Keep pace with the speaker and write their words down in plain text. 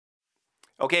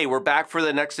Okay, we're back for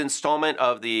the next installment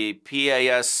of the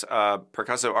PAS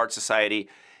Percussive Art Society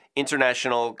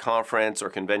International Conference or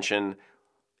Convention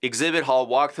Exhibit Hall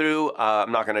walkthrough.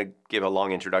 I'm not going to give a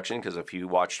long introduction because if you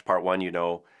watched part one, you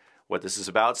know what this is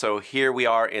about. So here we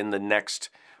are in the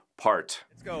next part.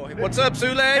 Let's go. What's up,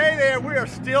 Sule? Hey there, we are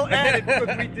still at it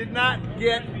because we did not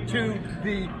get to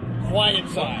the quiet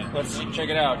side. Let's check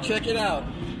it out. Check it out.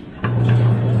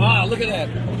 Wow, look at that.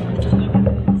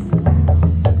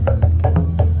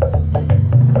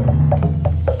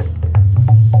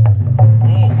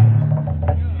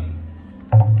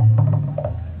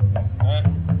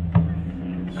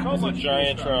 So much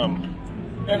giant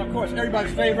drum. And of course,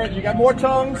 everybody's favorite, you got more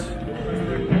tongues,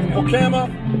 Okama.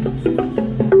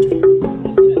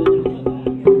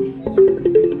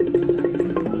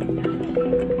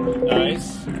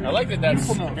 Nice. I like that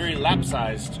that's very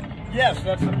lap-sized. Yes,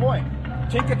 that's the point.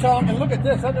 Tinker tongue, and look at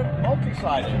this, that's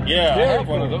multi-sided. Yeah, Very I have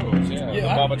one of those, yeah. The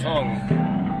Baba Tongue.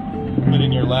 Put it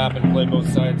in your lap and play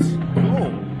both sides.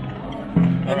 Cool.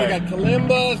 And they got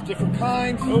kalimbas, different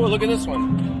kinds. Oh, look at this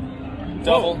one.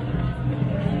 Double.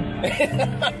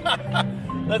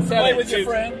 Let's play with your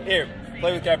friend. Here,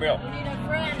 play with Gabrielle. We need a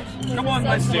friend. Come on,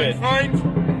 Let's do it. friend.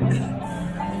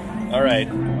 All right,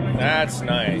 that's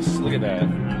nice. Look at that.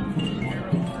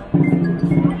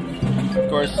 Of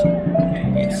course,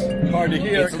 it's hard to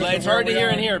hear. It's hard to hear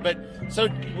in here, but so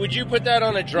would you put that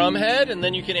on a drum head and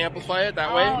then you can amplify it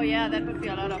that way? Oh yeah, that would be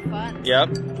a lot of fun.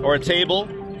 Yep, or a table.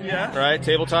 Yeah. Right,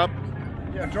 tabletop.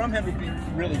 Yeah, drum head would be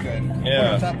really good.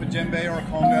 Yeah. Put on top of a djembe or a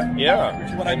conga. Yeah.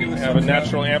 Which is what I do with have a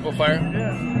natural amplifier.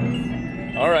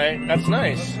 Yeah. All right, that's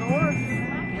nice. We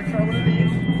try one of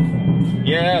these.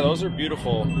 Yeah, those are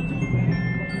beautiful.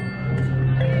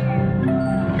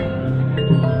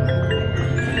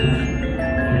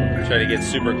 Try to get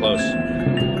super close.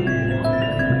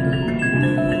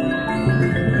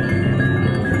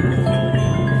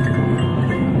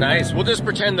 Nice. We'll just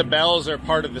pretend the bells are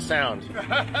part of the sound.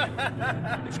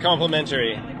 It's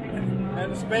complimentary.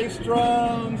 And the space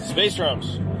drums. Space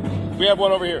drums. We have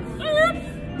one over here.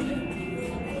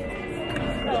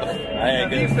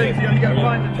 These things, you gotta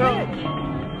find the tone.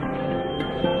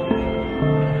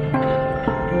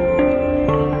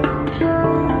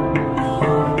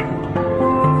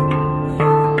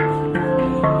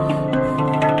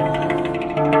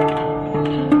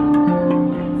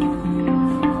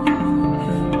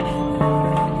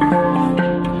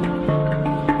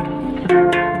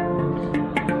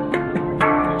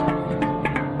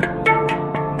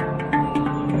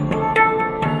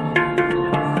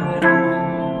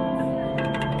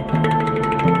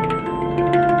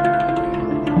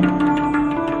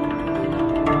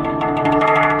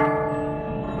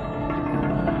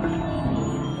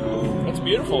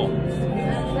 Beautiful. This is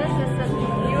the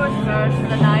newest version,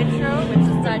 the Nitro, which is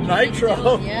like Nitro?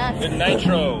 Yes. The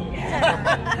Nitro.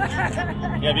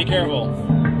 Yeah, be careful.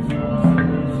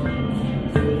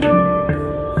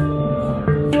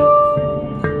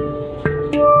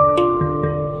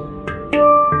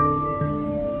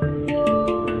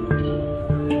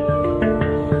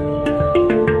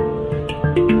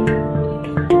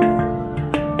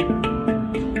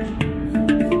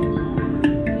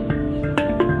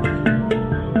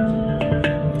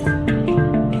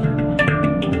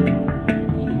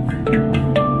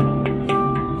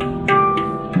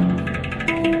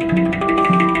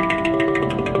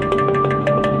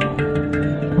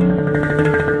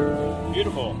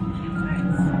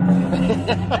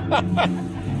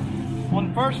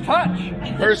 On first touch.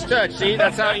 First touch, see?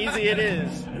 That's how easy it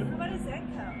is. What is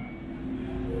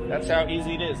Zenko? That's how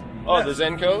easy it is. Oh, the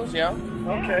Zenkos, yeah?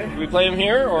 Okay. Do we play them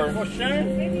here or?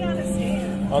 Maybe on a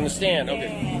stand. On the stand,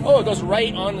 okay. Oh, it goes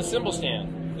right on the cymbal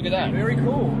stand. Look at that. Very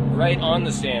cool. Right on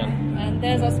the stand. And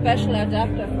there's a special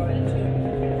adapter for it too.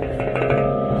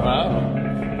 Wow.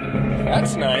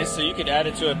 That's nice. So you could add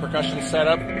it to a percussion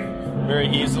setup very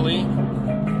easily.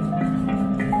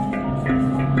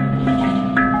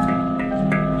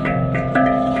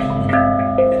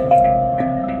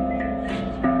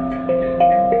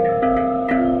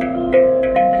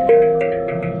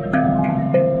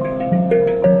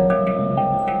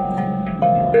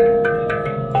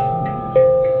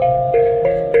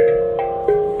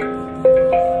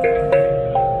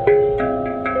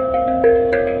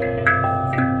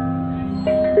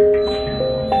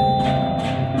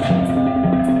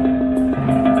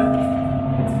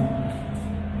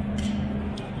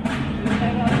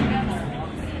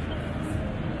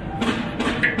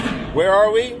 Where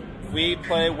are we? We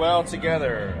play well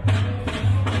together.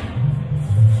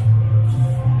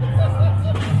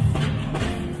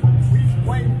 We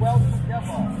play well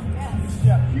together.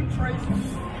 Yeah, few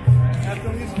traces.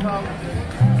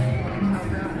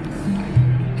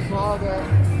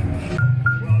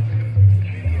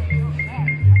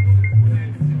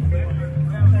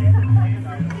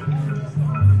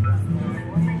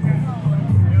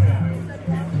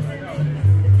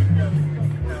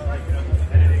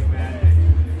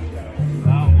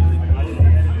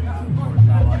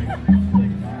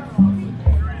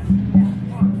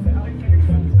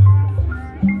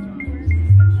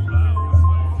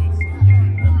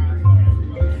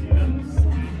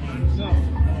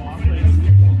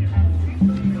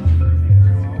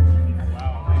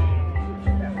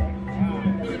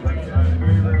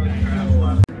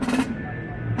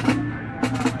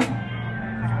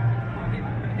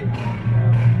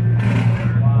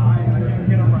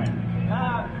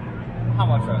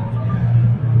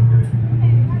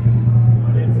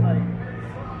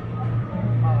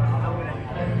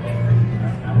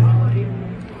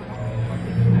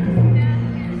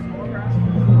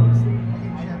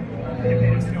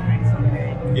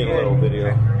 Get a little video.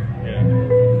 Yeah.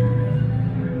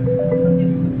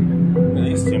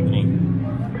 Release timpani.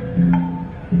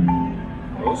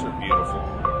 Those are beautiful.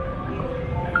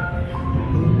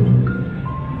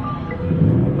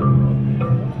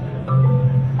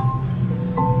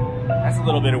 That's a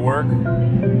little bit of work.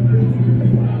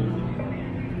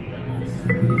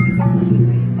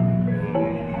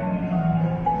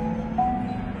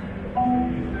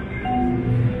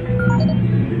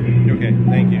 Okay,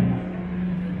 thank you.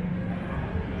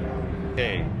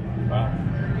 Okay. Wow.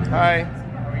 Hi.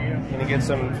 How are you? Gonna get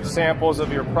some samples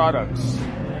of your products.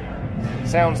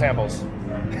 Sound samples.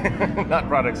 Not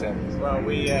product samples. Well,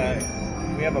 we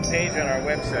have a page on our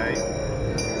website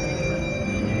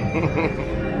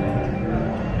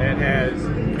that has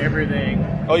everything.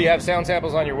 Oh, you have sound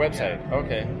samples on your website.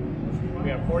 Okay. We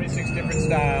have 46 different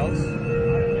styles.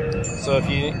 So if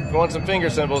you want some finger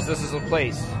cymbals, this is the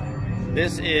place.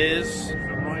 This is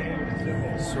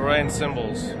Saroyan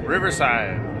Cymbals,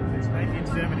 Riverside. It's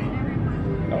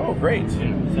 1970. Oh, great.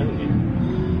 Yeah, 70.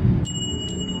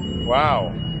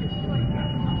 Wow.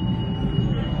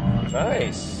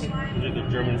 Nice. These are the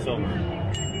German silver.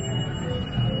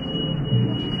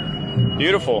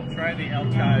 Beautiful. Try the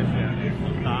Altage.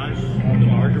 Altage, the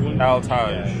larger one.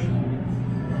 Altage.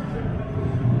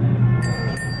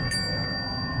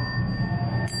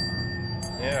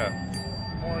 Yeah.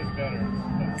 More is better.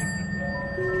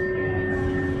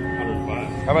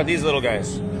 How about these little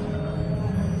guys?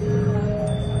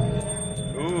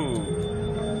 Ooh.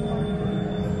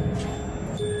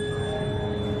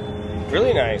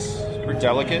 Really nice. Super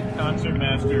delicate. Concert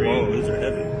master. Oh, these are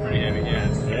heavy. Pretty heavy,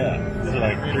 yes. Yeah, these are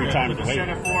like 3 times With the a weight. set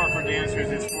of 4 for dancers,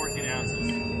 it's 14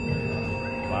 ounces.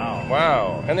 Wow.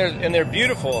 Wow. And they're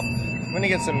beautiful. I'm gonna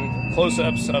get some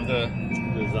close-ups of the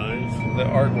Designs.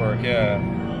 artwork. Yeah.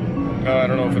 Oh, I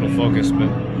don't know if it'll focus, but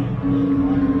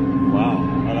Wow.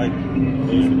 I like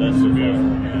these. That's the best.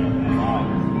 Wow.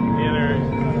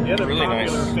 The other Really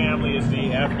popular nice. family is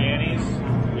the Afghanis.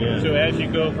 Yeah. So as you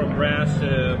go from brass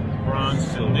to bronze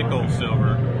to nickel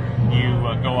silver, you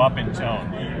go up in tone.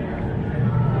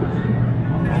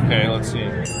 okay. Let's see.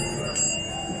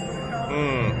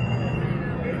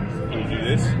 Can you do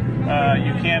this?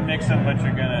 You can mix them, but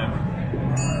you're gonna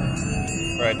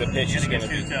Right. The pitch is get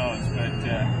gonna two be. tones. But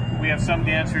we have some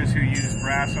dancers who use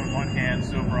brass on one hand,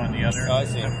 silver on the other, Oh, I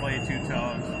see. and play 2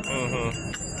 tones.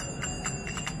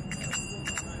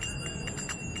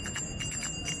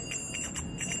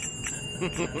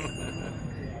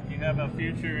 You have a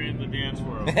future in the dance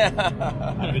world.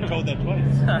 I've been told that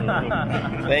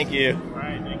twice. Thank you. All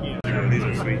right, thank you. These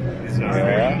are sweet. These are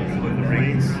Yeah. with the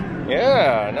rings.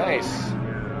 Yeah. Nice.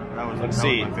 Let's that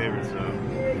see. was my favorite stuff.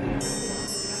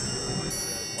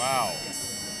 Wow.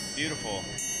 Beautiful.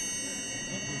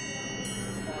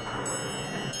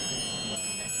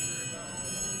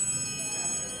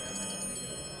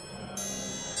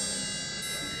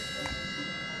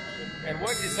 And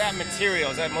what is that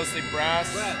material? Is that mostly brass?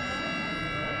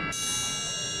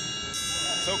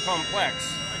 So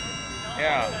complex.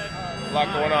 Yeah, a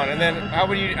lot going on. And then how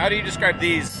do you describe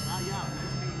these?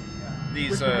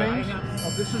 These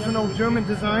This is an old German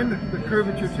design, the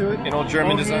curvature to it. An old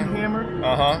German All design? hand hammer.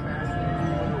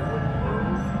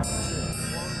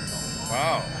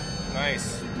 Wow,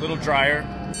 nice. Little drier.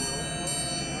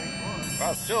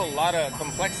 Wow, still a lot of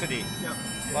complexity. Yeah.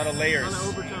 A lot of layers. A lot of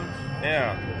overtones.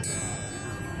 Yeah.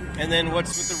 And then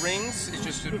what's with the rings? It's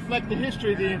just Reflect the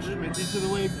history of the instrument. These are the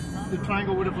way the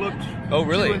triangle would have looked. Oh,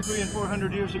 really? 200 and 300 and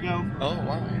 400 years ago. Oh,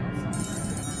 wow.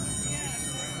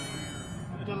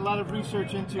 I've done a lot of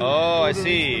research into. Oh, I order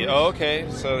see. instruments. Oh, okay.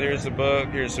 So here's the book.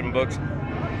 Here's some books.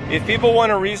 If people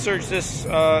want to research this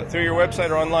through your website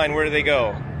or online, where do they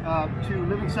go? To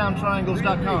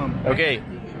livingsoundtriangles.com. Okay,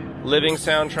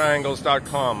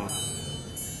 livingsoundtriangles.com.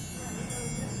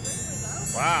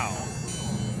 Wow.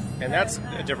 And that's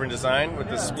a different design with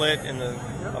the split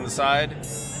on the side.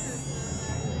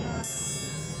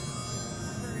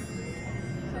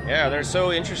 Yeah, they're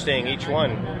so interesting, each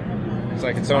one. It's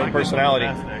like its own personality.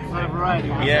 A lot of variety.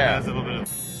 Yeah.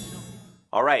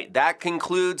 All right, that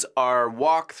concludes our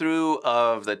walkthrough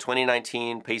of the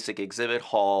 2019 PASIC Exhibit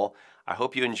Hall. I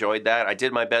hope you enjoyed that. I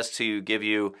did my best to give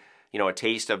you, a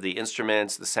taste of the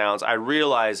instruments, the sounds. I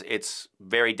realize it's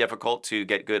very difficult to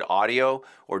get good audio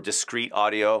or discrete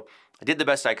audio. I did the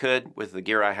best I could with the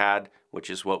gear I had, which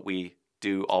is what we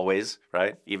do always,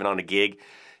 right? Even on a gig,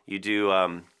 you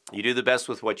do the best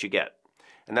with what you get.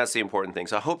 And that's the important thing.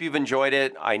 So I hope you've enjoyed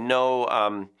it. I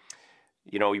know,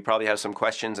 you probably have some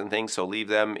questions and things, so leave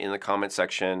them in the comment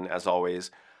section as always.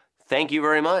 Thank you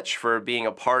very much for being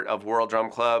a part of World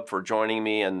Drum Club, for joining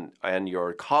me and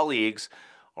your colleagues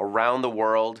around the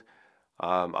world.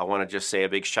 I want to just say a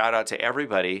big shout out to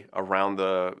everybody around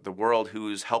the world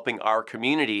who's helping our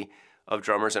community of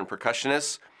drummers and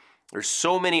percussionists. There's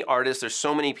so many artists, there's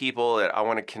so many people that I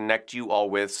want to connect you all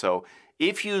with. So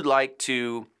if you'd like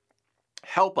to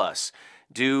help us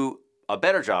do a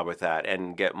better job with that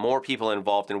and get more people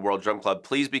involved in World Drum Club,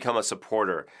 please become a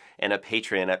supporter and a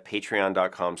patron at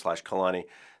patreon.com/Kalani.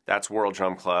 That's World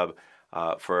Drum Club.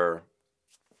 For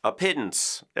a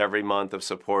pittance every month of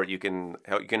support, you can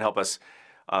help us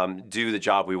do the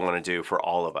job we want to do for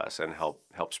all of us and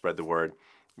help spread the word,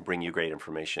 bring you great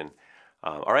information.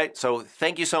 All right, so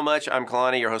thank you so much. I'm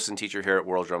Kalani, your host and teacher here at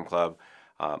World Drum Club.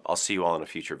 I'll see you all in a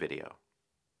future video.